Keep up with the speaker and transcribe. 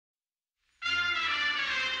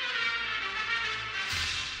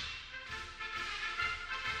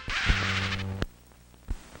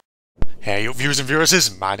Hey up viewers and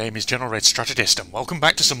viewers, my name is General Red Strategist and welcome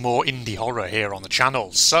back to some more indie horror here on the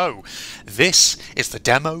channel. So, this is the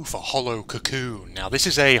demo for Hollow Cocoon. Now this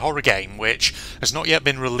is a horror game which has not yet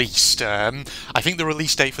been released. I think the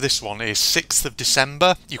release date for this one is 6th of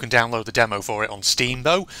December. You can download the demo for it on Steam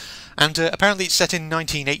though. And apparently it's set in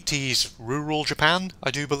 1980s rural Japan,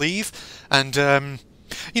 I do believe. And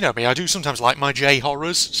you know me, I do sometimes like my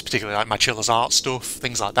J-horrors, particularly like my Chiller's Art stuff,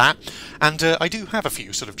 things like that. And I do have a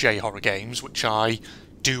few sort of J-horror games which I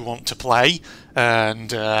do want to play,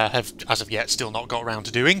 and have, as of yet, still not got around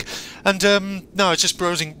to doing. And no, I was just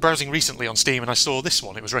browsing recently on Steam and I saw this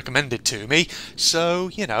one. It was recommended to me,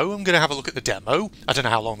 so, you know, I'm going to have a look at the demo. I don't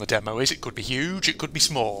know how long the demo is. It could be huge, it could be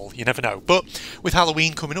small, you never know. But with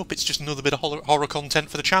Halloween coming up, it's just another bit of horror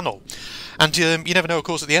content for the channel. And you never know, of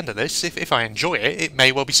course, at the end of this, if I enjoy it, it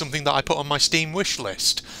may well be something that I put on my Steam wish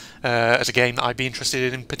list as a game that I'd be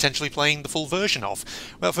interested in potentially playing the full version of.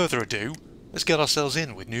 Without further ado, let's get ourselves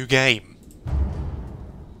in with new game.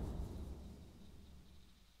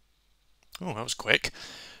 Oh, that was quick.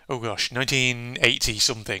 Oh gosh, 1980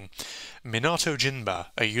 something. Minato Jinba,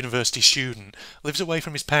 a university student, lives away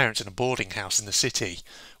from his parents in a boarding house in the city.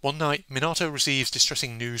 One night, Minato receives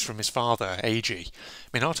distressing news from his father, Eiji.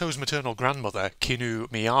 Minato's maternal grandmother, Kinu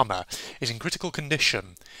Miyama, is in critical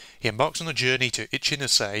condition. He embarks on a journey to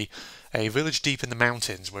Ichinose, a village deep in the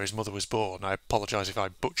mountains where his mother was born. I apologise if I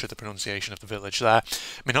butcher the pronunciation of the village there.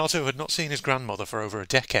 Minato had not seen his grandmother for over a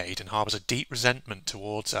decade and harbours a deep resentment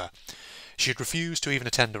towards her. She had refused to even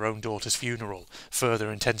attend her own daughter's funeral,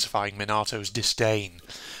 further intensifying Minato's disdain.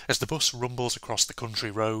 As the bus rumbles across the country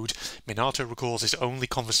road, Minato recalls his only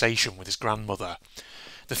conversation with his grandmother.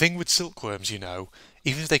 The thing with silkworms, you know,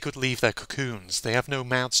 even if they could leave their cocoons, they have no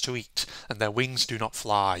mouths to eat, and their wings do not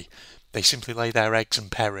fly. They simply lay their eggs and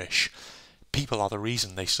perish. People are the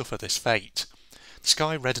reason they suffer this fate. The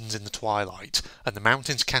sky reddens in the twilight, and the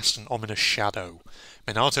mountains cast an ominous shadow.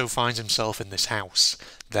 Minato finds himself in this house.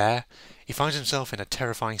 There, he finds himself in a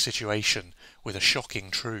terrifying situation, with a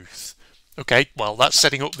shocking truth. Okay, well, that's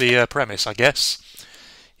setting up the premise, I guess.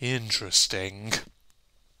 Interesting.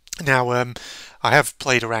 Now, I have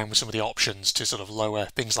played around with some of the options to sort of lower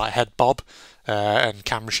things like head bob and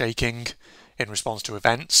camera shaking in response to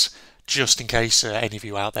events, just in case any of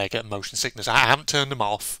you out there get motion sickness. I haven't turned them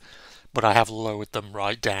off, but I have lowered them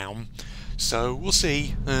right down. So we'll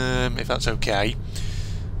see if that's okay.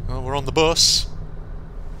 Well, we're on the bus.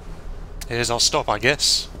 Here's our stop, I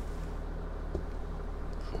guess.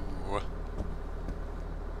 Ooh.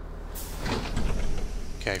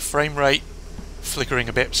 Okay, frame rate flickering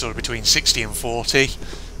a bit, sort of between 60 and 40,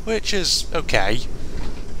 which is okay.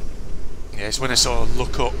 Yeah, it's when I sort of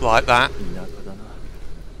look up like that.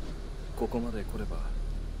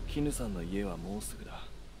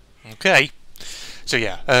 Okay, so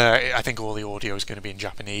yeah, I think all the audio is going to be in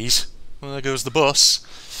Japanese. Well, there goes the bus.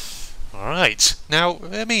 Alright, now,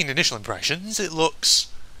 I mean, initial impressions, it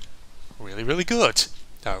looks really, really good.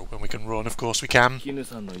 Oh, when we can run, of course we can.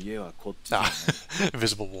 Ah,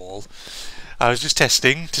 invisible wall. I was just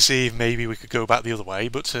testing to see if maybe we could go back the other way,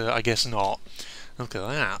 but I guess not. Look at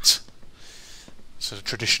that. Sort of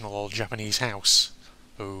traditional old Japanese house.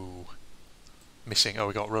 Oh, missing. Oh,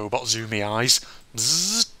 we got robot zoomy eyes.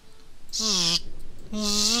 Zzz, zzz,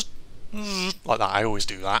 zzz, zzz. Like that, I always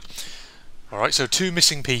do that. Alright, so two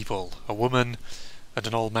missing people. A woman and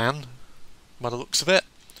an old man, by the looks of it.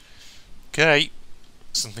 Okay.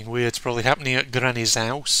 Something weird's probably happening at Granny's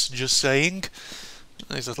house, just saying.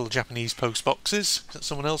 These little Japanese post boxes. Is that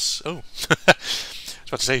someone else? Oh. I was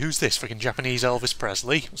about to say, who's this? Freaking Japanese Elvis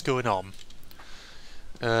Presley? What's going on?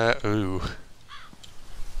 Ooh.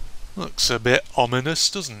 Looks a bit ominous,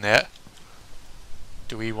 doesn't it?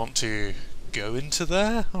 Do we want to go into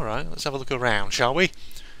there? Alright, let's have a look around, shall we?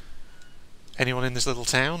 Anyone in this little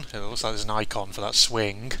town? It looks like there's an icon for that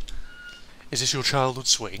swing. Is this your childhood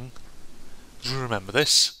swing? Do you remember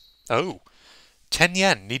this? Oh. 10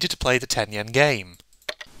 yen. Needed to play the 10 yen game.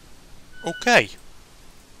 Okay.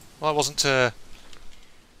 Well, I wasn't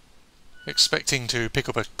expecting to pick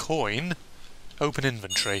up a coin. Open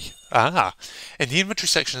inventory. Ah. In the inventory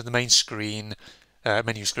section of the main screen,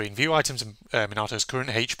 menu screen, view items in Minato's current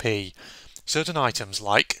HP. Certain items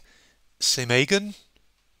like Simagan,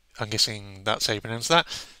 I'm guessing that's how you pronounce that,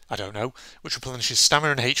 I don't know, which replenishes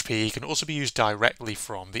stamina and HP, can also be used directly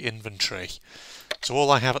from the inventory. So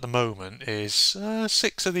all I have at the moment is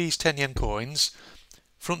 6 of these 10 yen coins,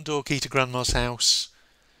 front door key to Grandma's house,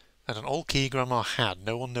 and an old key Grandma had.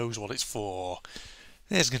 No one knows what it's for.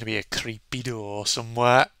 There's going to be a creepy door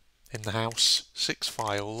somewhere in the house. 6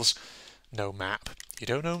 files, no map. You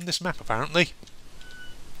don't own this map apparently.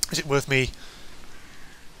 Is it worth me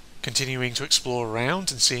continuing to explore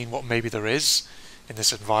around and seeing what maybe there is in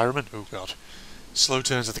this environment. Oh god. Slow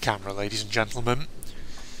turns of the camera, ladies and gentlemen.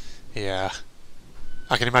 Yeah.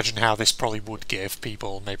 I can imagine how this probably would give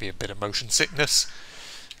people maybe a bit of motion sickness.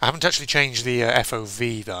 I haven't actually changed the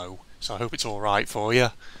FOV though, so I hope it's alright for you,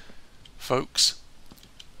 folks.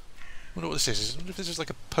 I wonder what this is. I wonder if this is like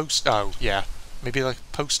a post... Oh, yeah. Maybe like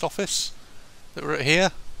a post office that we're at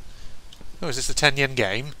here? Oh, is this the 10 yen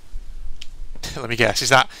game? Let me guess. Is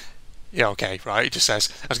that... Yeah, okay, right. It just says...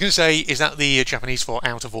 I was going to say, is that the Japanese for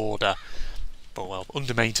out of order? But, well,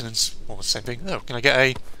 under maintenance. Almost the same thing. Oh, can I get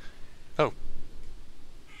a... Oh.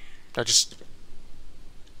 Did I just...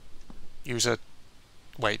 use a...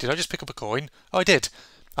 Wait, did I just pick up a coin? Oh, I did.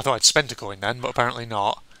 I thought I'd spent a coin then, but apparently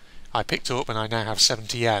not. I picked up and I now have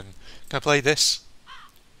 70 yen. Can I play this?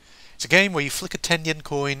 It's a game where you flick a 10 yen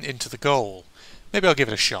coin into the goal. Maybe I'll give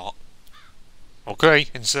it a shot. Okay,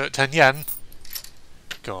 insert 10 yen.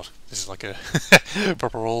 God, this is like a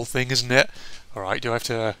proper old thing, isn't it? Alright, do I have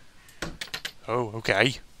to... Oh,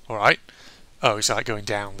 okay. Alright. Oh, it's like going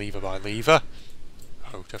down lever by lever.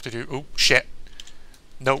 Oh, do I have to do... Oh, shit.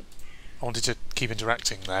 Nope. I wanted to keep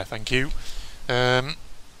interacting there, thank you. Can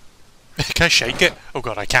I shake it? Oh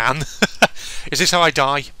god, I can. Is this how I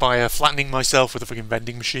die? By flattening myself with a freaking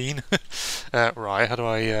vending machine? Right, how do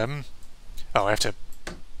I... Oh, I have to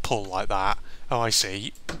pull like that. Oh, I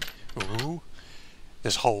see. Ooh.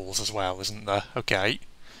 There's holes as well, isn't there? Okay.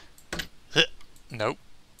 Nope.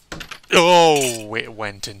 Oh, it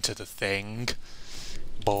went into the thing.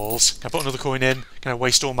 Balls. Can I put another coin in? Can I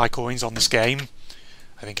waste all my coins on this game?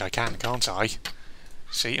 I think I can, can't I?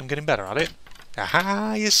 See, I'm getting better at it.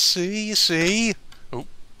 Aha, you see, you see. Oh,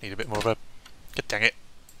 need a bit more of a... God dang it.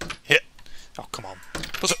 Hit. Oh, come on.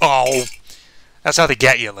 Oh! That's how they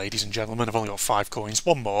get you, ladies and gentlemen. I've only got 5 coins.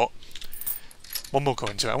 One more. One more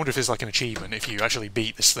coin to it. I wonder if there's like an achievement if you actually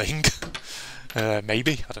beat this thing.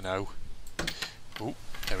 Maybe. I don't know. Oh,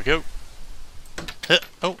 there we go.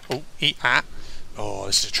 Oh, eat that. Oh,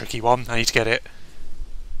 this is a tricky one. I need to get it.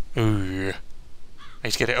 Ooh. I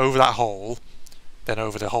need to get it over that hole, then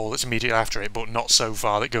over the hole that's immediately after it, but not so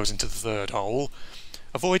far that it goes into the third hole.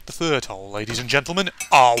 Avoid the third hole, ladies and gentlemen.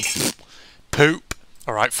 Oh, poop.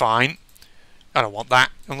 Alright, fine. I don't want that,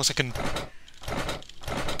 unless I can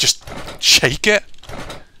just shake it.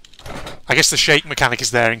 I guess the shake mechanic is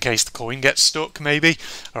there in case the coin gets stuck, maybe.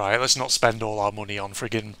 Alright, let's not spend all our money on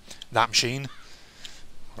friggin' that machine.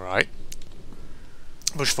 Alright.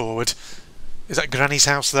 Push forward. Is that Granny's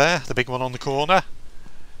house there? The big one on the corner?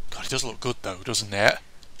 God, it does look good though, doesn't it?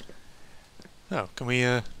 Oh, can we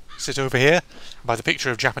sit over here? By the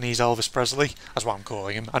picture of Japanese Elvis Presley. That's what I'm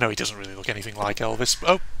calling him. I know he doesn't really look anything like Elvis.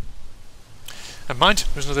 Oh! Never mind,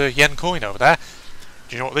 there's another yen coin over there.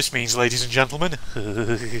 Do you know what this means, ladies and gentlemen?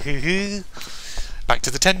 Back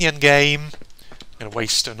to the 10 yen game. I'm going to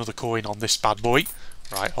waste another coin on this bad boy.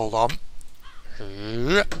 Right, hold on.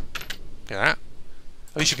 Get that.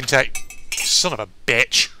 At least you can take... Son of a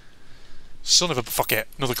bitch. Son of a... Fuck it.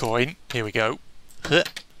 Another coin. Here we go. There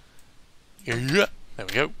we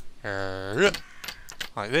go.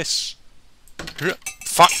 Like this.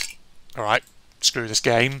 Fuck. Alright. Screw this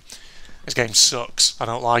game. This game sucks. I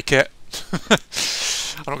don't like it.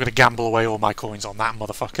 I'm not going to gamble away all my coins on that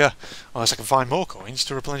motherfucker. Unless I can find more coins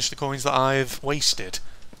to replenish the coins that I've wasted.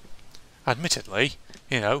 Admittedly,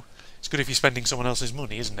 you know, it's good if you're spending someone else's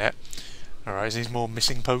money, isn't it? Alright, is these more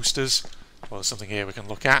missing posters? Well, there's something here we can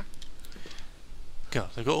look at. God,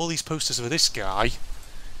 they've got all these posters of this guy.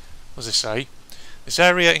 What does this say? This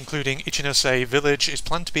area, including Ichinose village, is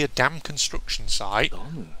planned to be a dam construction site.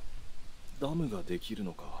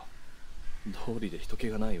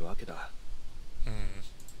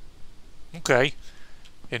 Okay.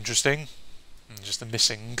 Interesting. Just the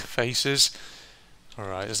missing faces.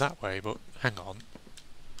 Alright, there's that way, but hang on.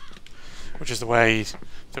 Which is the way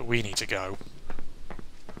that we need to go?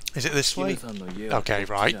 Is it this way? Okay,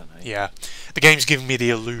 right. Yeah. The game's giving me the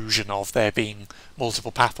illusion of there being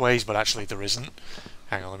multiple pathways, but actually there isn't.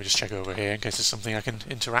 Hang on, let me just check over here in case there's something I can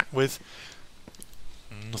interact with.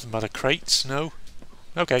 Nothing but the crates, no?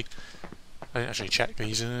 Okay. I didn't actually check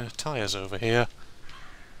these tyres over here.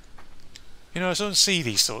 You know, I sort of see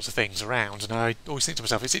these sorts of things around, and I always think to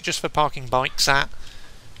myself, is it just for parking bikes at?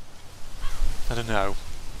 I don't know.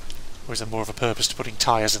 Or is there more of a purpose to putting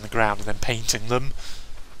tyres in the ground and then painting them?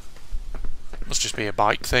 Must just be a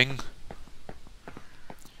bike thing.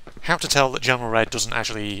 How to tell that General Red doesn't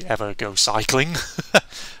actually ever go cycling?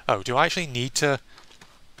 Oh, do I actually need to...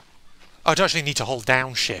 Oh, I don't actually need to hold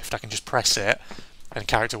down shift. I can just press it, and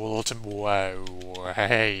character will automatically... Whoa.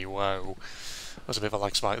 Hey, whoa. That was a bit of a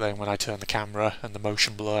lag spike then when I turned the camera and the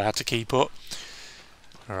motion blur I had to keep up.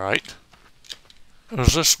 Alright.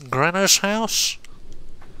 Is this Granny's house?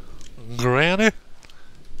 Granny?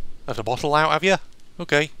 Left a bottle out, have you?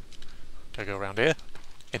 Okay. Gotta go around here.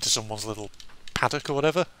 Into someone's little paddock or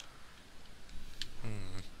whatever.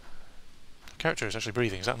 The character is actually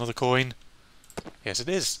breathing. Is that another coin? Yes, it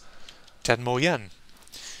is. 10 more yen.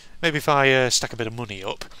 Maybe if I stack a bit of money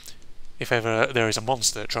up, if ever there is a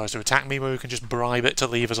monster that tries to attack me, maybe we can just bribe it to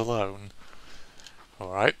leave us alone.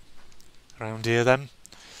 Alright. Around here then.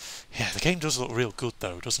 Yeah, the game does look real good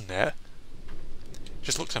though, doesn't it? It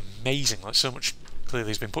just looks amazing, like so much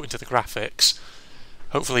clearly has been put into the graphics.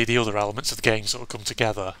 Hopefully the other elements of the game sort of come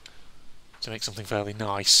together to make something fairly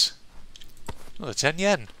nice. Another 10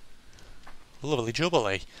 yen. Lovely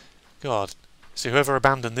jubbly. God. So whoever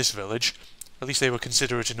abandoned this village, at least they were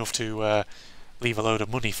considerate enough to leave a load of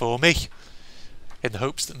money for me, in the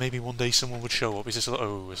hopes that maybe one day someone would show up. Is this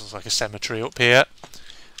oh, this looks like a cemetery up here.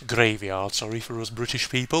 Graveyard, sorry for us British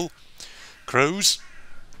people. Crows,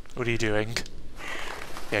 what are you doing?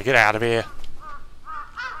 Yeah, get out of here.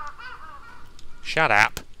 Shut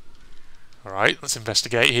up. Alright, let's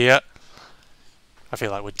investigate here. I feel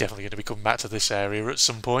like we're definitely going to be coming back to this area at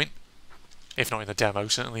some point. If not in the demo,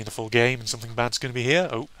 certainly in the full game, and something bad's going to be here.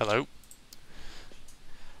 Oh, hello.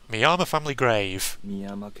 Miyama family grave.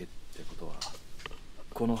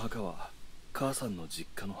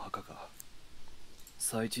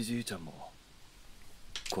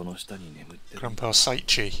 Grandpa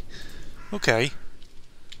Saichi. Okay.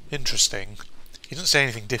 Interesting. He doesn't say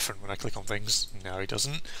anything different when I click on things. No, he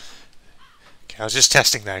doesn't. Okay, I was just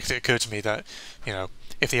testing there because it occurred to me that, you know,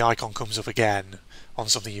 if the icon comes up again on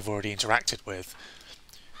something you've already interacted with,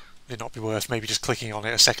 would it not be worth maybe just clicking on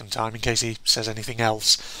it a second time in case he says anything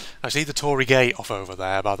else? I see the Torii Gate off over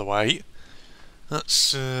there, by the way.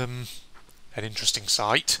 That's an interesting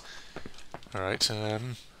sight. Alright,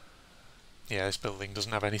 yeah, this building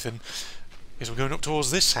doesn't have anything. Guess we're going up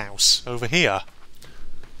towards this house, over here.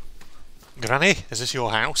 Granny, is this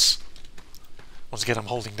your house? Once again, I'm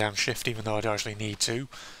holding down shift even though I don't actually need to.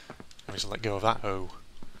 Let me just let go of that. Oh.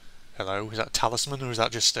 Hello, is that a talisman or is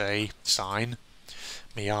that just a sign?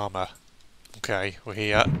 Miyama. Okay, we're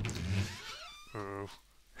here. Oh.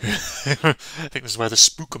 I think this is where the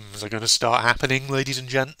spookums are going to start happening, ladies and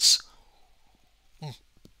gents.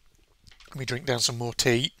 Let me drink down some more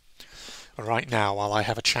tea right now while I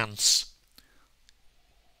have a chance.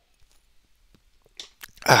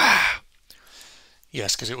 Ah.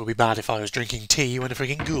 Yes, because it would be bad if I was drinking tea when a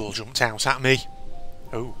frigging ghoul jumped out at me.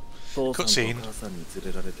 Oh, cutscene.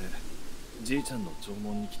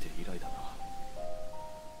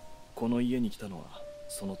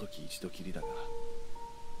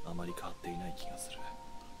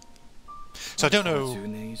 So I don't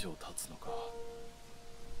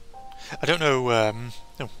know,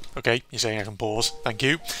 oh, okay, you're saying I can pause, thank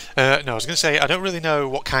you. No, I was going to say, I don't really know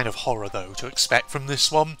what kind of horror, though, to expect from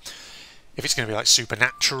this one. If it's going to be, like,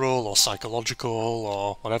 supernatural, or psychological,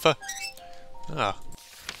 or whatever. Ah.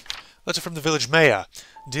 Letter from the village mayor.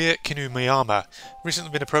 Dear Kinu Miyama,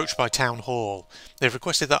 recently been approached by Town Hall. They've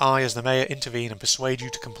requested that I, as the mayor, intervene and persuade you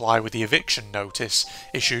to comply with the eviction notice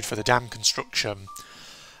issued for the dam construction.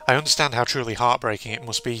 I understand how truly heartbreaking it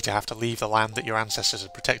must be to have to leave the land that your ancestors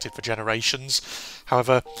had protected for generations.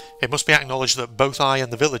 However, it must be acknowledged that both I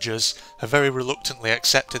and the villagers have very reluctantly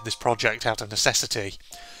accepted this project out of necessity.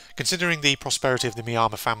 Considering the prosperity of the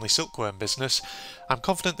Miyama family silkworm business, I'm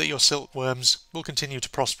confident that your silkworms will continue to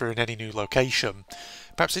prosper in any new location.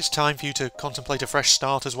 Perhaps it's time for you to contemplate a fresh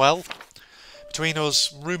start as well? Between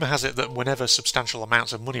us, rumour has it that whenever substantial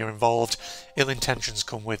amounts of money are involved, ill intentions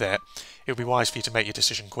come with it. It would be wise for you to make your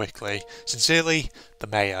decision quickly. Sincerely, the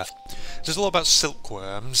Mayor. There's a lot about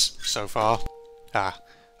silkworms so far. Ah,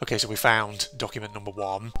 okay, so we found document number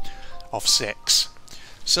 1 of 6.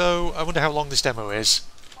 So, I wonder how long this demo is.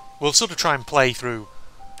 We'll sort of try and play through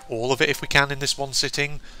all of it if we can in this one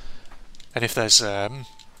sitting. And if there's, that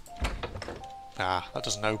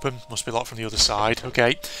doesn't open. Must be locked from the other side.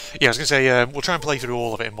 Okay. Yeah, I was going to say, we'll try and play through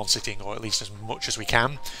all of it in one sitting, or at least as much as we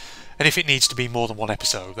can. And if it needs to be more than one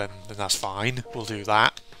episode, then that's fine. We'll do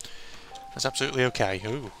that. That's absolutely okay.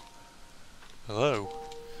 Ooh. Hello.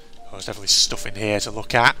 Oh, there's definitely stuff in here to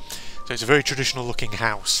look at. So it's a very traditional looking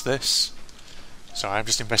house, this. Sorry, I'm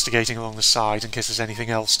just investigating along the side in case there's anything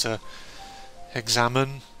else to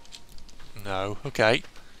examine. No, okay.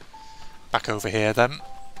 Back over here then.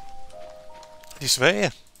 This way.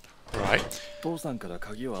 Right.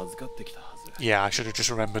 Yeah, I should have just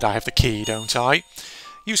remembered I have the key, don't I?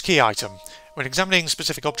 Use key item. When examining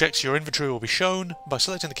specific objects, your inventory will be shown. By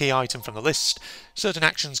selecting the key item from the list, certain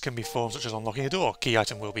actions can be performed, such as unlocking a door. Key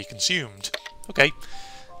item will be consumed. Okay.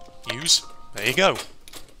 Use. There you go.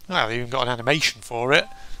 Oh, they even got an animation for it.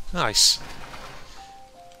 Nice.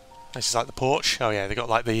 This is like the porch. Oh yeah, they got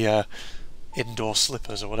like the indoor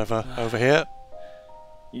slippers or whatever over here.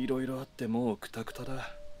 いろいろあってもうクタクタ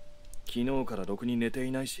だ。昨日からろくに寝て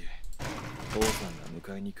いないし、父さん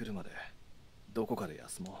が迎えに来るまでどこかで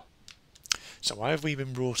休もう。 So why have we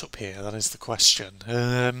been brought up here? That is the question.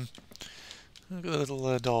 Look at the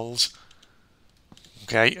little dolls.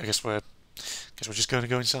 Okay, I guess we're just going to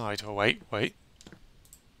go inside. Oh wait.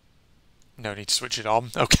 No need to switch it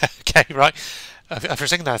on. Okay, right. For a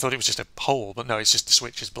second there, I thought it was just a hole, but no, it's just the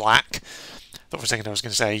switch is black. Thought for a second I was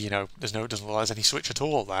going to say, you know, it doesn't look like there's any switch at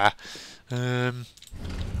all there.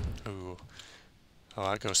 Ooh. Oh,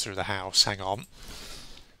 that goes through the house. Hang on.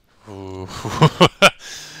 Ooh.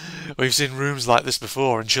 We've seen rooms like this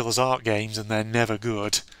before in Chiller's Art games, and they're never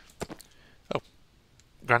good. Oh,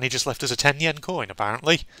 Granny just left us a 10 yen coin,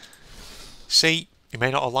 apparently. See, you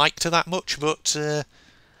may not have liked her that much, but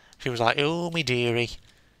she was like, "Oh, me dearie,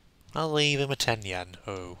 I'll leave him a 10 yen.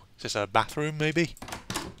 Oh, is this a bathroom, maybe?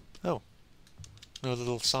 Oh, no,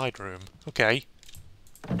 little side room. Okay.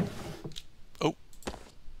 Oh,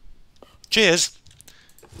 cheers.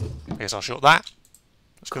 I guess I'll shut that.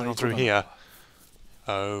 What's going on through here?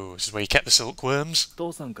 Oh, this is where you kept the silkworms.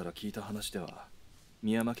 父さんから聞いた話では、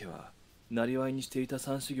宮山家はなりわいにしていた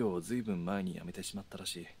蚕種業をずいぶん前に辞めてしまったら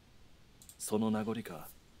しい。その名残か、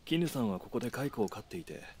絹さんはここで蚕を飼ってい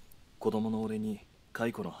て、子供の俺に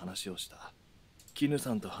蚕の話をした。絹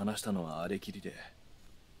さんと話したのはあれきりで、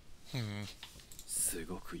す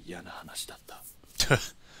ごく嫌な話だった。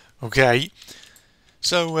Okay.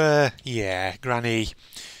 So, yeah, Granny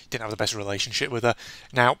didn't have the best relationship with her.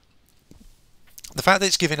 Now, the fact that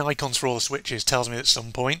it's giving icons for all the switches tells me that at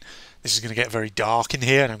some point this is going to get very dark in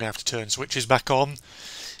here and I'm going to have to turn switches back on,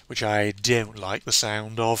 which I don't like the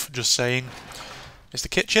sound of, just saying. It's the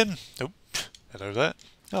kitchen. Oh, hello there.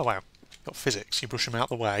 Oh, wow. Got physics. You brush them out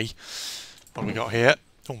the way. What have we got here?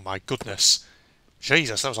 Oh, my goodness.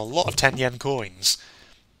 Jesus, that was a lot of 10 yen coins.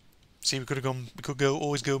 See, we could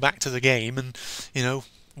always go back to the game and, you know,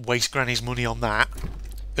 waste Granny's money on that.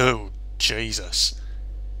 Oh, Jesus.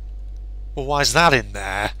 Well, why is that in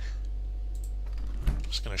there?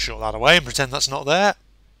 Just going to shut that away and pretend that's not there.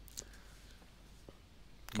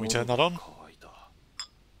 Can we turn that on?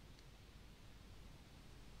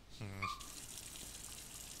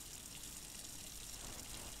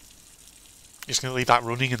 You're just going to leave that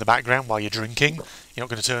running in the background while you're drinking? You're not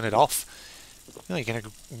going to turn it off? Oh, you're going to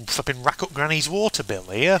flipping rack up Granny's water bill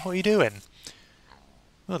here? What are you doing?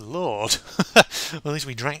 Oh, Lord. Well, at least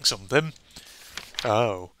we drank something.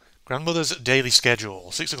 Oh. Grandmother's daily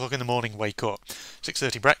schedule. 6 o'clock in the morning, wake up.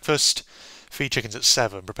 6:30 breakfast. Feed chickens at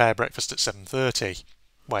 7. Prepare breakfast at 7:30.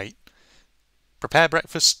 Wait. Prepare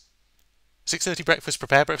breakfast... 6:30 breakfast,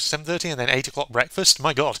 prepare breakfast at 7:30, and then 8 o'clock breakfast?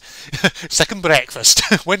 My God. Second breakfast.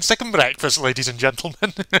 When's second breakfast, ladies and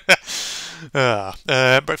gentlemen?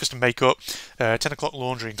 Breakfast and makeup. 10 o'clock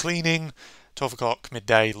laundry and cleaning. 12 o'clock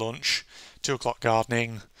midday lunch. 2 o'clock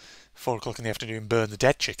gardening. 4 o'clock in the afternoon burn the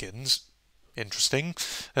dead chickens. Interesting.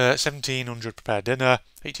 1700 prepare dinner.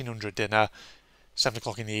 1800 dinner. 7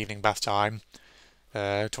 o'clock in the evening bath time.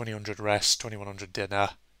 2000 rest. 2100 dinner.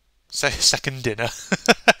 Second dinner.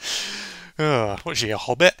 What's she, a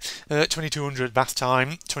hobbit? 2200 bath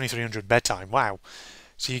time. 2300 bedtime. Wow.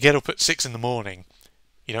 So you get up at 6 in the morning.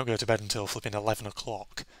 You don't go to bed until flipping 11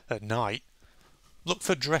 o'clock at night. Look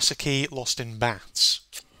for dresser key lost in baths.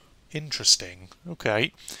 Interesting.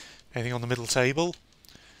 Okay. Anything on the middle table?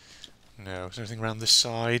 No. Is there anything around this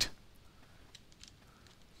side?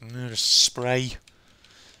 No, just spray.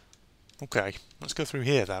 Okay. Let's go through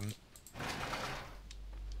here then.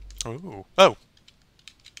 Ooh. Oh!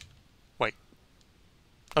 Wait.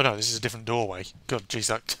 Oh no, this is a different doorway. God, jeez,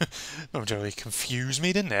 that momentarily confused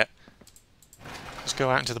me, didn't it? Let's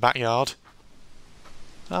go out into the backyard.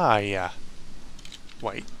 Ah, yeah.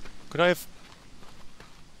 Wait. Could I have...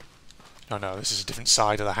 Oh no, this is a different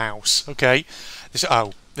side of the house. Okay.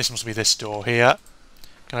 This must be this door here.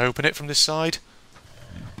 Can I open it from this side?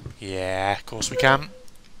 Yeah, of course we can.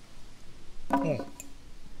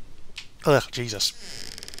 Ugh, Jesus.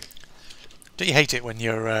 Don't you hate it when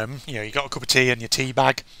you're, you know, you got a cup of tea and your tea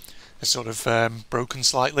bag is sort of broken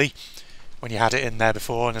slightly when you had it in there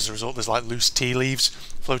before, and as a result there's like loose tea leaves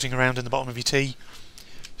floating around in the bottom of your tea?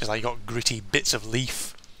 It's like you got gritty bits of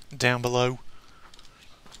leaf down below.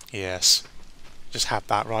 Yes. Just had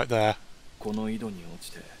that right there. Oh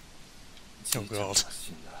God.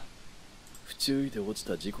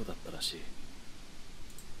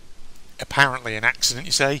 Apparently an accident,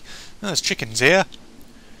 you say? Oh, there's chickens here.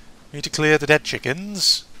 We need to clear the dead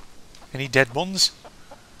chickens. Any dead ones?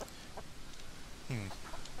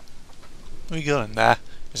 What are you going there?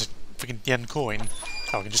 There's a freaking yen coin.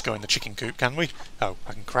 Oh, we can just go in the chicken coop, can we? Oh,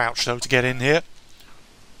 I can crouch though to get in here.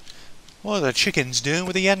 What are the chickens doing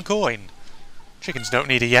with a yen coin? Chickens don't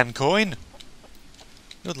need a yen coin.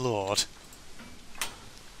 Good lord.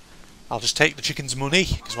 I'll just take the chicken's money,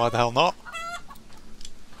 because why the hell not?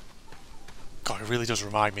 God, it really does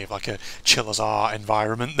remind me of like a Chiller's Art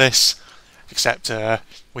environment, this. Except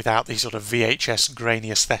without the sort of VHS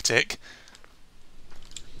grainy aesthetic.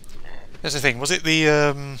 There's the thing, was it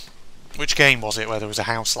the... which game was it where there was a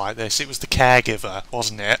house like this? It was The Caregiver,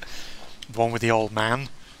 wasn't it? The one with the old man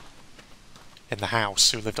in the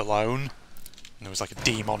house who lived alone. And there was like a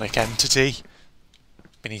demonic entity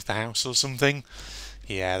beneath the house or something.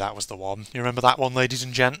 Yeah, that was the one. You remember that one, ladies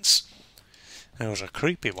and gents? It was a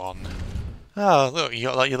creepy one. Oh, look, you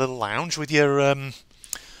got like your little lounge with your,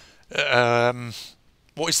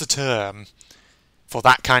 what is the term for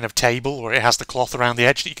that kind of table where it has the cloth around the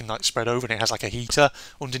edge that you can like spread over and it has like a heater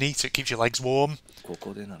underneath so it keeps your legs warm?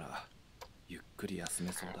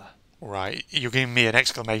 Right, you're giving me an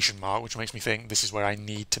exclamation mark, which makes me think this is where I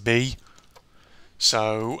need to be.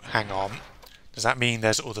 So, hang on. Does that mean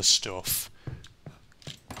there's other stuff?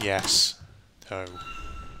 Yes. Oh.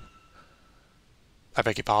 I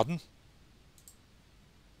beg your pardon?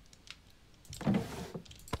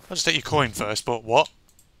 I'll just take your coin first, but what?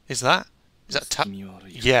 Is that? Is that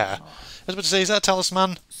yeah. I was about to say, is that a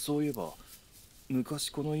talisman? そういえば、昔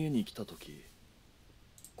この家に来た時、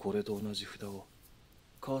これと同じ札を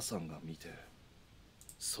母さんが見て、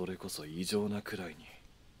それこそ異常なくらい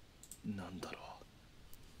に、なんだろう。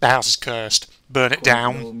The house is cursed. Burn it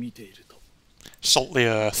down. Salt the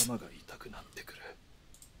earth.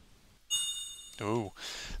 Ooh.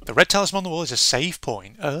 The red talisman on the wall is a save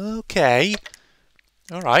point. Okay.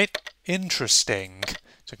 Alright. Interesting.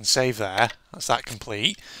 So I can save there. That's that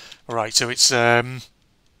complete. Alright, so it's a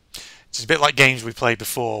bit like games we played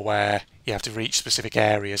before where you have to reach specific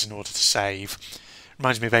areas in order to save.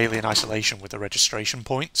 Reminds me of Alien Isolation with the registration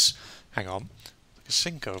points. Hang on. Like a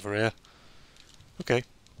sink over here. Okay.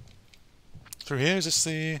 Through here, is this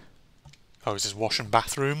the... Oh, is this wash and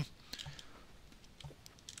bathroom?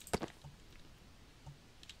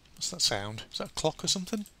 What's that sound? Is that a clock or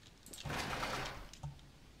something?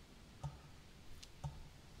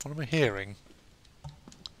 What am I hearing?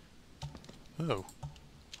 Oh.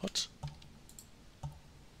 What?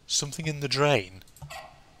 Something in the drain.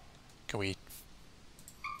 Can we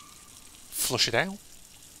flush it out?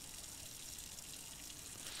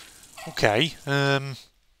 Okay,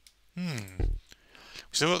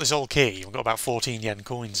 We've still got this old key. We've got about 14 yen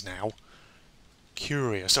coins now.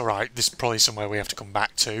 Curious. Alright, this is probably somewhere we have to come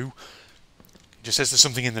back to. It just says there's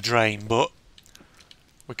something in the drain, but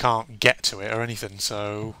we can't get to it or anything,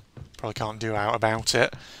 so probably can't do out about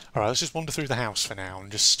it. Alright, let's just wander through the house for now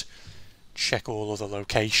and just check all other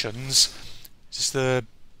locations. Is this the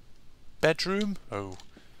bedroom? Oh.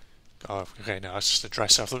 Oh, okay, no, it's just a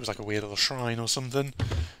dresser. I thought it was like a weird little shrine or something.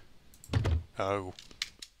 Oh.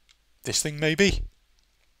 This thing, maybe?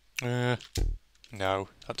 No,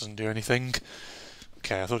 that doesn't do anything.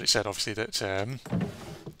 Okay, I thought it said, obviously, that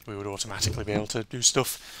we would automatically be able to do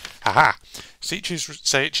stuff. Haha!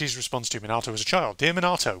 Seiichi's response to Minato as a child. Dear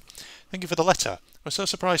Minato, thank you for the letter. I was so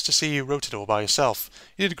surprised to see you wrote it all by yourself.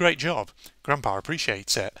 You did a great job. Grandpa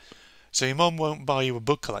appreciates it. So your mum won't buy you a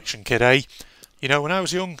bug collection kit, eh? You know, when I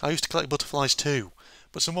was young, I used to collect butterflies too.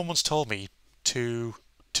 But someone once told me to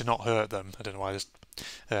not hurt them. I don't know why there's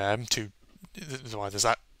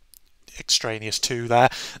that extraneous to there.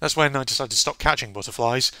 That's when I decided to stop catching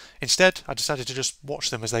butterflies. Instead, I decided to just watch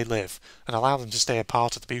them as they live and allow them to stay a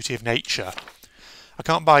part of the beauty of nature. I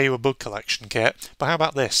can't buy you a bug collection kit, but how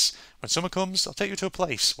about this? When summer comes, I'll take you to a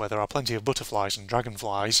place where there are plenty of butterflies and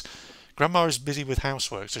dragonflies. Grandma is busy with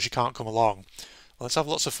housework, so she can't come along. Let's have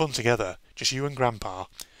lots of fun together, just you and Grandpa.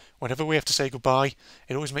 Whenever we have to say goodbye,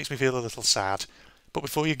 it always makes me feel a little sad. But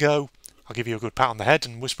before you go, I'll give you a good pat on the head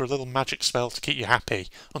and whisper a little magic spell to keep you happy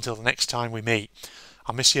until the next time we meet.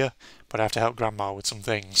 I'll miss you, but I have to help Grandma with some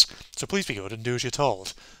things. So please be good and do as you're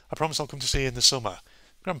told. I promise I'll come to see you in the summer.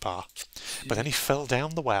 Grandpa. But then he fell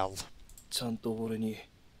down the well.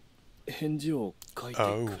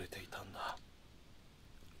 Oh.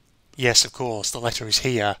 Yes, of course, the letter is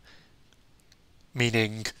here.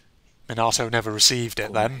 Meaning Minato never received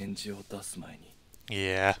it then.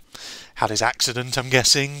 Yeah. Had his accident, I'm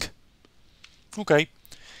guessing. Okay.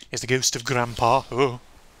 Here's the ghost of Grandpa. Oh.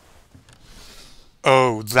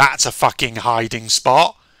 Oh, that's a fucking hiding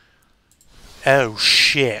spot. Oh,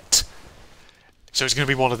 shit. So it's going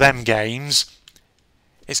to be one of them games.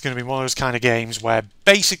 It's going to be one of those kind of games where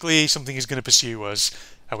basically something is going to pursue us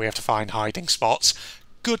and we have to find hiding spots.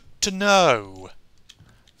 Good to know.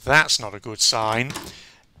 That's not a good sign.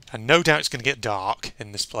 And no doubt it's going to get dark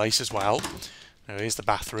in this place as well. Here's the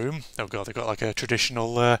bathroom. Oh god, they've got like a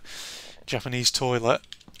traditional Japanese toilet.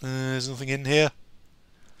 There's nothing in here.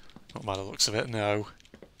 Not by the looks of it, no.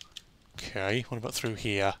 Okay, what about through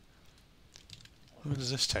here? Where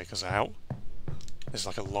does this take us out? There's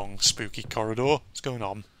like a long, spooky corridor. What's going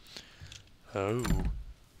on? Oh.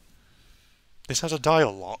 This has a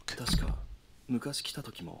dial lock.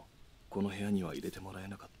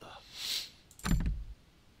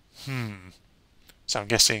 So I'm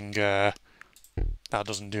guessing that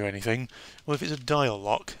doesn't do anything. Well, if it's a dial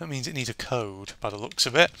lock, that means it needs a code by the looks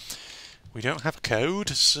of it. We don't have a code,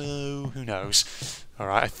 so who knows.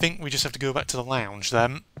 Alright, I think we just have to go back to the lounge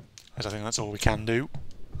then, because I think that's all we can do.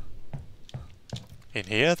 In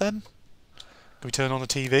here then? Can we turn on the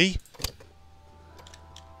TV?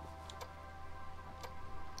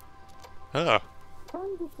 Oh.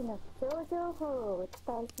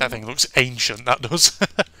 That thing looks ancient, that does.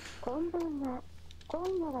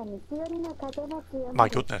 My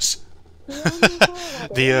goodness.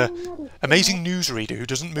 The amazing newsreader who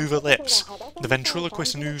doesn't move her lips. The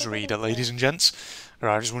ventriloquist newsreader, ladies and gents.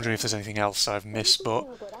 Alright, I'm just wondering if there's anything else I've missed, but...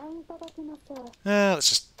 let's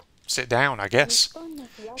just sit down, I guess.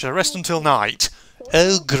 Should I rest until night?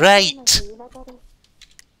 Oh, great!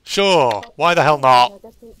 Sure, why the hell not?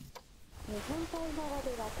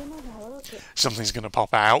 Something's going to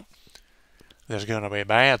pop out. There's going to be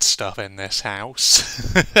bad stuff in this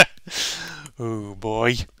house. Oh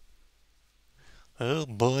boy. Oh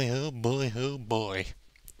boy, oh boy, oh boy.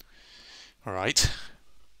 Alright.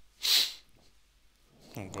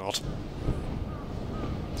 Oh god.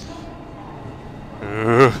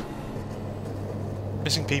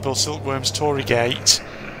 Missing people, silkworms, Tory Gate.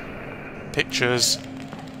 Pictures.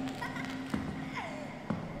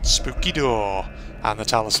 Spooky door. And the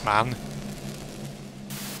talisman.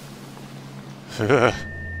 Oh.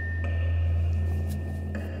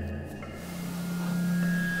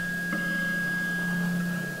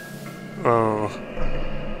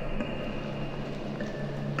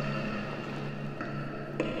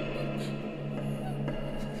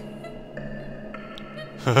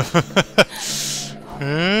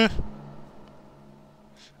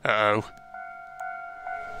 Uh-oh.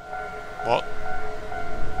 What?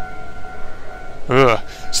 Ugh.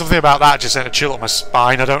 Something about that just sent a chill up my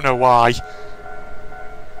spine, I don't know why.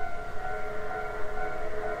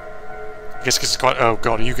 I guess because it's quite... Oh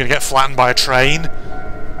god, are you going to get flattened by a train?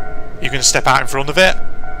 Are you going to step out in front of it?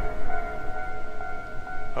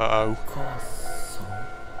 Uh-oh.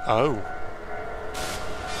 Oh.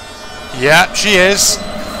 Yeah, she is.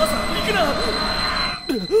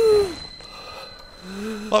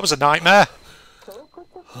 Well, that was a nightmare.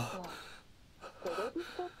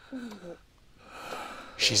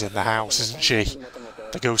 She's in the house, isn't she?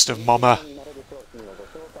 The ghost of Mama.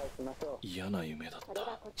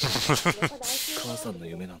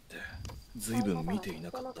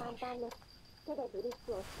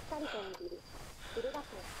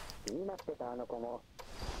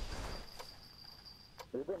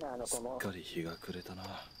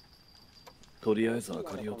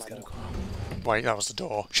 Wait, that was the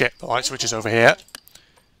door. Shit, the light switch is over here.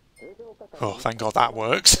 Oh, thank God that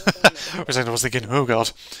works. I was thinking, oh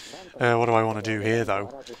God, what do I want to do here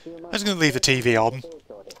though? I'm just going to leave the TV on.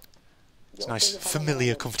 It's a nice,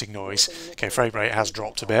 familiar, comforting noise. Okay, frame rate has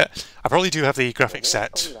dropped a bit. I probably do have the graphics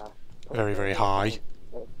set very, very high.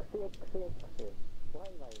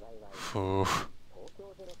 Oh.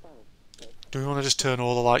 Do we want to just turn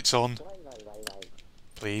all the lights on?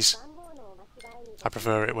 Please. I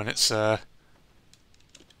prefer it when it's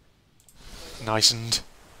nice and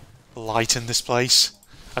light in this place.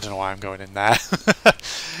 I don't know why I'm going in there.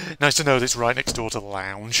 Nice to know that it's right next door to the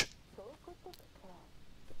lounge.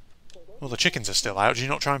 Well, the chickens are still out. Did you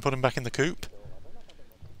not try and put them back in the coop?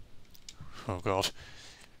 Oh god.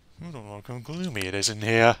 I don't know how gloomy it is in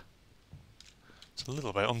here. It's a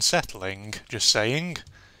little bit unsettling, just saying.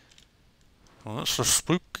 Well, that's the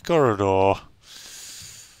spooky corridor.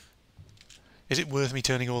 Is it worth me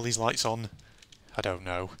turning all these lights on? I don't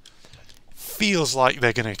know. Feels like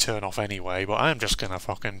they're going to turn off anyway, but I'm just going to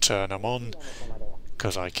fucking turn them on.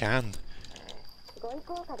 Because I can.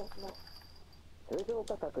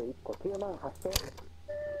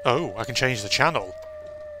 Oh, I can change the channel.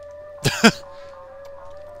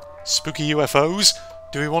 Spooky UFOs?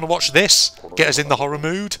 Do we want to watch this? Get us in the horror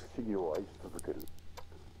mood?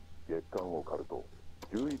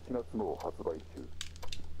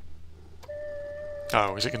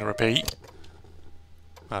 Oh, is it going to repeat?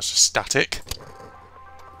 That's just static.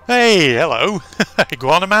 Hey, hello!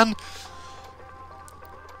 Iguana man?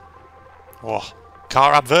 Oh,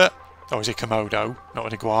 car advert? Oh, is it Komodo, not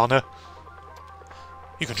an iguana?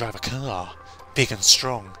 You can drive a car, big and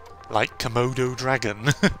strong, like Komodo Dragon.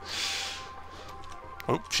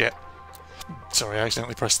 Oh, shit. Sorry, I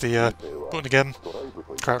accidentally pressed the button again.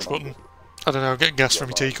 Crouch button. I don't know, I'm getting gas from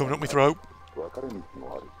my tea coming up my throat.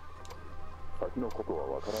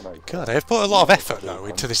 God, they've put a lot of effort, though,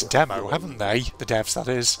 into this demo, haven't they? The devs, that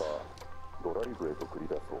is.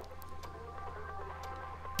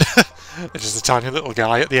 There's just a tiny little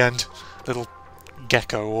guy at the end. Little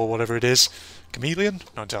gecko, or whatever it is. Chameleon?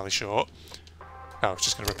 Not entirely sure. Oh, it's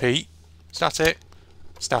just going to repeat. Static.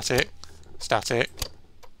 Static. Static.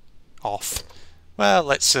 Off. Well,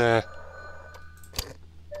 let's no,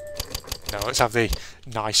 let's have the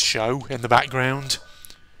nice show in the background.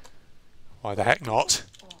 Why the heck not?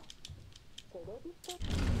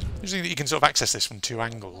 Interesting that you can sort of access this from two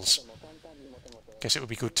angles. Guess it would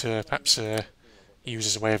be good to perhaps use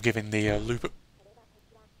as a way of giving the loop.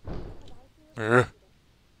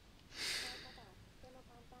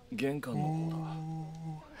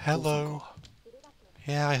 Hello.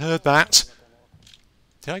 Yeah, I heard that.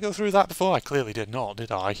 Did I go through that before? I clearly did not,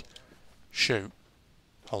 did I? Shoot.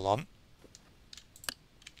 Hold on.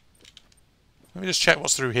 Let me just check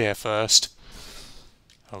what's through here first.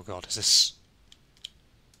 Oh god, is this...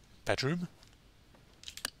 bedroom?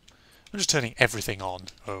 I'm just turning everything on.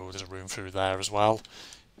 Oh, there's a room through there as well.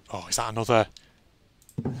 Oh, is that another...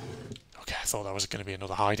 Okay, I thought that was going to be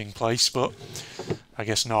another hiding place, but I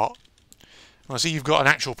guess not. Well, I see you've got an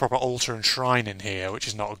actual proper altar and shrine in here, which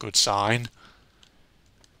is not a good sign.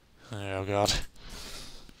 Oh god.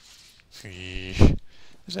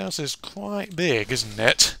 This house is quite big, isn't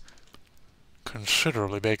it?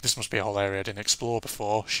 Considerably big. This must be a whole area I didn't explore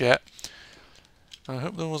before. Shit. I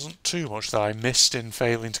hope there wasn't too much that I missed in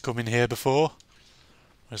failing to come in here before.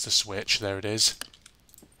 Where's the switch? There it is.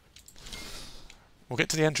 We'll get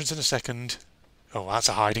to the entrance in a second. Oh, that's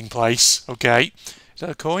a hiding place. Okay. Is that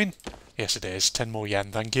a coin? Yes, it is. 10 more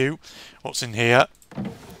yen, thank you. What's in here?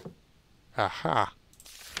 Aha.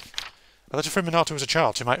 A letter from Minato as a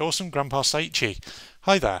child to my awesome Grandpa Saichi.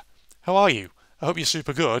 Hi there. How are you? I hope you're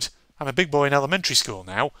super good. I'm a big boy in elementary school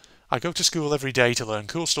now. I go to school every day to learn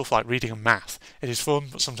cool stuff like reading and math. It is fun,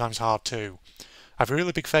 but sometimes hard too. I have a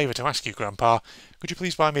really big favour to ask you, Grandpa. Could you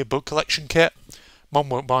please buy me a bug collection kit? Mom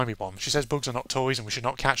won't buy me one. She says bugs are not toys and we should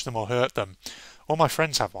not catch them or hurt them. All my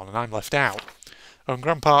friends have one and I'm left out. Oh, and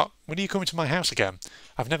Grandpa, when are you coming to my house again?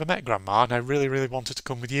 I've never met Grandma and I really, really wanted to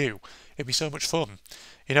come with you. It'd be so much fun.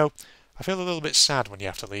 You know, I feel a little bit sad when you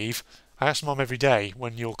have to leave. I ask Mom every day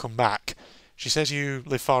when you'll come back. She says you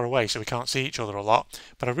live far away so we can't see each other a lot,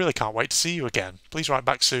 but I really can't wait to see you again. Please write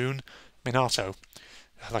back soon. Minato.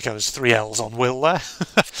 Like there's 3 L's on Will there.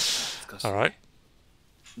 Alright.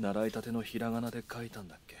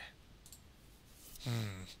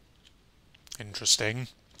 Interesting.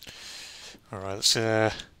 Alright, let's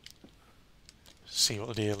see what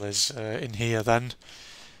the deal is in here then.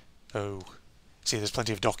 Oh, see there's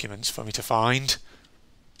plenty of documents for me to find.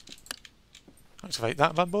 Activate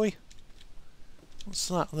that bad boy. What's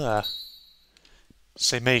that there?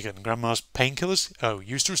 Say Megan, Grandma's painkillers? Oh,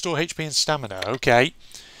 used to restore HP and stamina. Okay.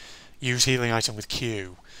 Use healing item with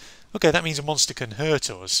Q. Okay, that means a monster can hurt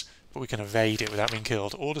us, but we can evade it without being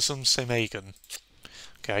killed. Order some Say Megan.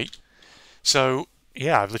 Okay. So,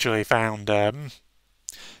 yeah, I've literally found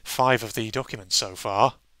 5 of the documents so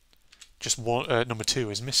far. Just one, number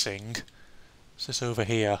 2 is missing. What's this over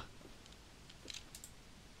here?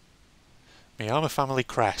 Miyama family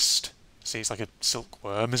crest. See, it's like a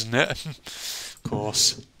silkworm, isn't it? Of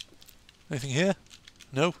course. Anything here?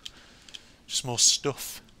 No? Just more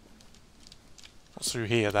stuff. What's through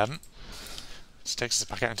here then? This takes us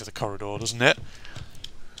back out into the corridor, doesn't it?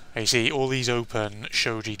 You see, all these open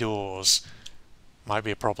shoji doors might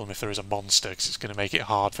be a problem if there is a monster, because it's going to make it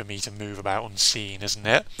hard for me to move about unseen, isn't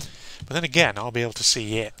it? But then again, I'll be able to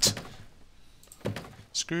see it.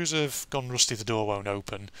 Screws have gone rusty, the door won't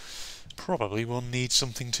open. Probably will need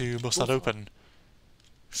something to bust that open.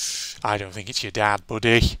 I don't think it's your dad,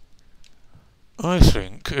 buddy. I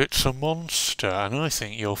think it's a monster, and I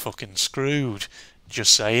think you're fucking screwed.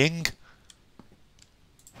 Just saying.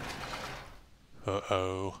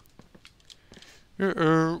 Uh-oh.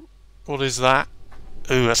 Uh-oh. What is that?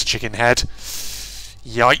 Ooh, that's a chicken head.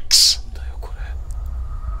 Yikes.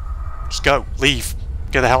 Just go. Leave.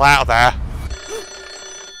 Get the hell out of there.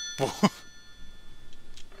 I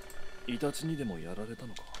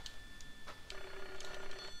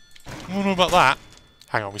don't know about that.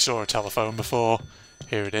 Hang on, we saw a telephone before.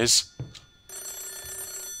 Here it is.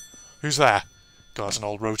 Who's there? God, that's an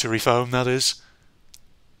old rotary phone, that is.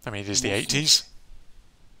 I mean, it is the 80s.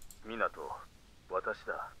 Minato, 私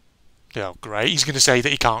だ。 Oh, great. He's going to say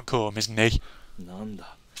that he can't come, isn't he? なん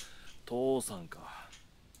だ、父さんか。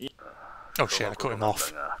 Oh shit, I cut him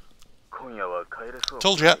off. 今夜は帰れそう。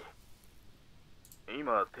 Told you.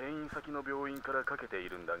 今、転院先の病院からかけてい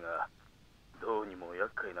るんだが、どうにも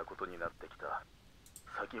厄介なことになってきた。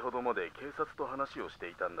先ほどまで警察と話をして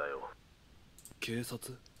いたんだよ。警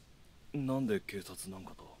察？なんで警察なん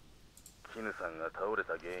かと。絹さんが倒れ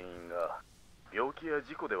た原因が病気や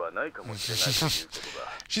事故ではないかもしれないということ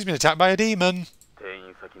だ。She's been attacked by a demon. 転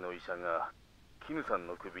院先の医者が絹さん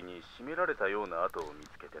の首に絞められたような跡を見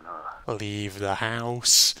つけてな。Leave the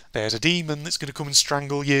house. There's a demon that's going to come and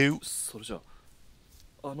strangle you. それじゃ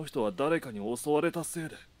あの人は誰かに襲われたせい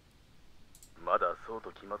で。まだそう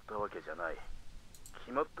と決まったわけじゃない。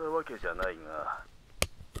決まったわけじゃないが、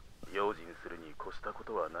用心するに越したこ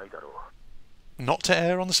とはないだろう。 Not to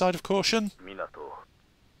err on the side of caution. 湊、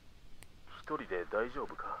一人で大丈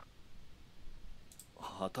夫か？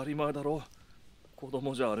当たり前だろ。子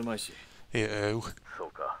供じゃあるまいし。Ew. そ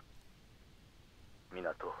うか。湊、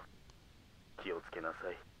気をつけなさ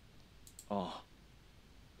い。ああ、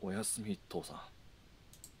おやすみ父さん。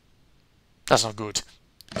 That's not good.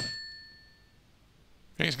 I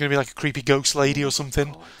think it's going to be like a creepy ghost lady or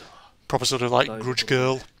something. Proper sort of like grudge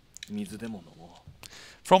girl.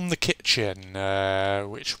 From the kitchen,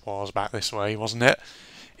 which was back this way, wasn't it?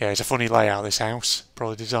 Yeah, it's a funny layout, this house.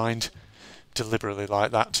 Probably designed deliberately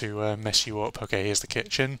like that to mess you up. Okay, here's the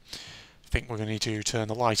kitchen. I think we're going to need to turn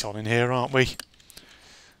the light on in here, aren't we?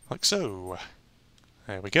 Like so.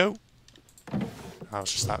 There we go. That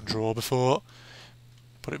was just that drawer before.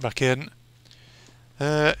 Put it back in.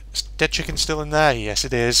 Is dead chicken still in there? Yes,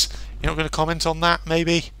 it is. You're not going to comment on that,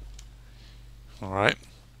 maybe? Alright.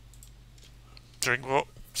 Drink up.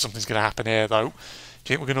 Something's going to happen here, though.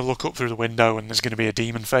 Do you think we're going to look up through the window and there's going to be a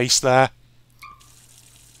demon face there?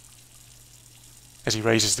 As he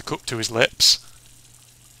raises the cup to his lips.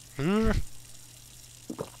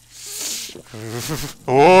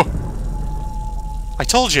 Oh! I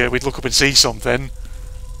told you we'd look up and see something.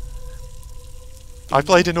 I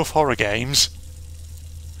played enough horror games.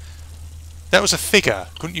 That was a figure,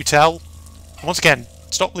 couldn't you tell? And once again,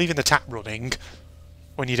 stop leaving the tap running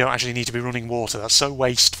when you don't actually need to be running water. That's so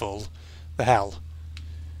wasteful. The hell.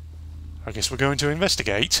 I guess we're going to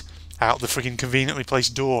investigate out the friggin' conveniently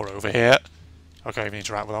placed door over here. Okay, we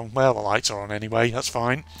interact with them. Well, the lights are on anyway, that's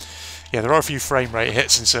fine. Yeah, there are a few frame rate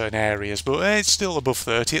hits in certain areas, but it's still above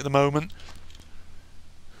 30 at the moment.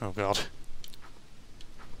 Oh god.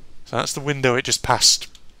 So that's the window it just passed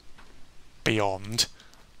beyond.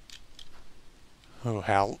 Oh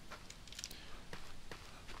hell.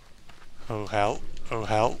 Oh hell. Oh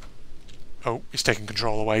hell. Oh, he's taking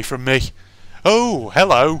control away from me. Oh,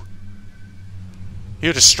 hello.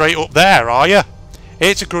 You're just straight up there, are you?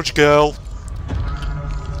 It's a grudge girl.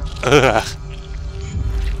 Ugh.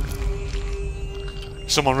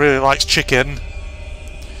 Someone really likes chicken.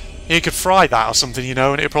 You could fry that or something, you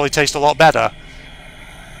know, and it'd probably taste a lot better.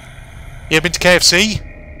 You ever been to KFC?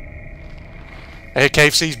 I hear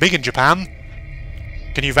KFC's big in Japan.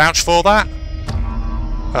 Can you vouch for that?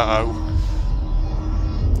 Uh-oh.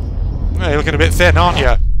 You're looking a bit thin, aren't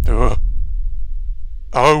you? Ugh.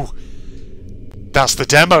 Oh. That's the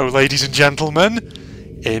demo, ladies and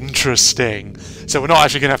gentlemen. Interesting. So we're not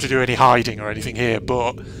actually going to have to do any hiding or anything here,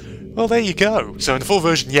 but... Well, there you go. So in the full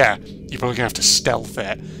version, yeah, you're probably going to have to stealth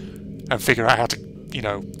it and figure out how to, you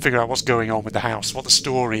know, figure out what's going on with the house, what the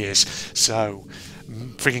story is. So,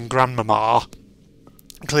 frigging Grandmama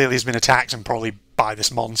clearly has been attacked and probably by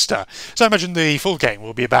this monster. So I imagine the full game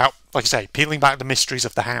will be about, like I say, peeling back the mysteries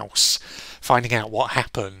of the house, finding out what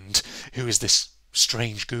happened, who is this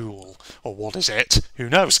strange ghoul, or what is it? Who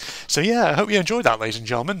knows? So yeah, I hope you enjoyed that, ladies and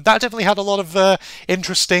gentlemen. That definitely had a lot of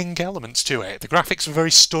interesting elements to it. The graphics were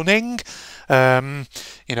very stunning,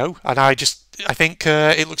 you know, and I think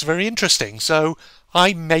it looks very interesting. So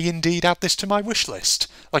I may indeed add this to my wish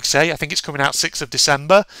list. Like I say, I think it's coming out 6th of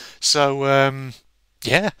December. So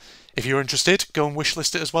yeah. If you're interested, go and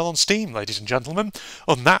wishlist it as well on Steam, ladies and gentlemen.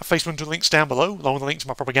 Other than that, Facebook and links down below, along with the link to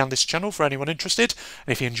my propagandist channel for anyone interested.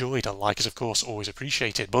 And if you enjoyed, a like is of course always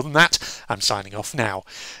appreciated. But other than that, I'm signing off now.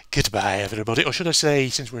 Goodbye, everybody. Or should I say,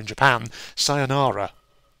 since we're in Japan, sayonara.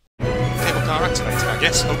 Cable car activated, I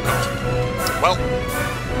guess. Oh god. Well,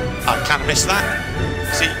 I kind of missed that.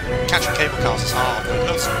 See, catching cable cars is hard.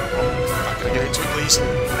 That's wrong. I'm going to get into it, please.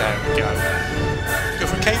 There we go. Go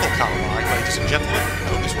for a cable car ride, ladies and gentlemen. I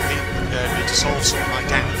hope this will be me to solve some of my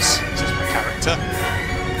doubts. This is my character.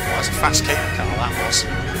 Well, that's a fast cable car, that was.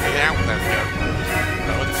 Get out, there we go.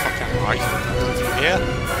 Oh, where the fuck am I? Through here?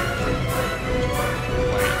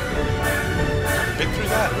 Wait. Have we been through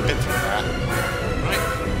there? We've been through there.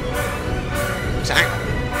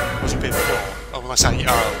 unless I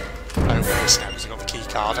open this now because I've got the key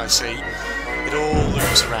card, I see. It all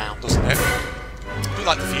loops around, doesn't it? I do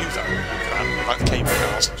like the view though, I like the cable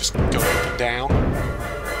cars and just go up and down.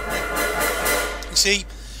 You see,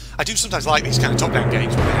 I do sometimes like these kind of top-down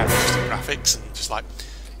games when they have interesting graphics and just like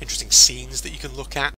interesting scenes that you can look at.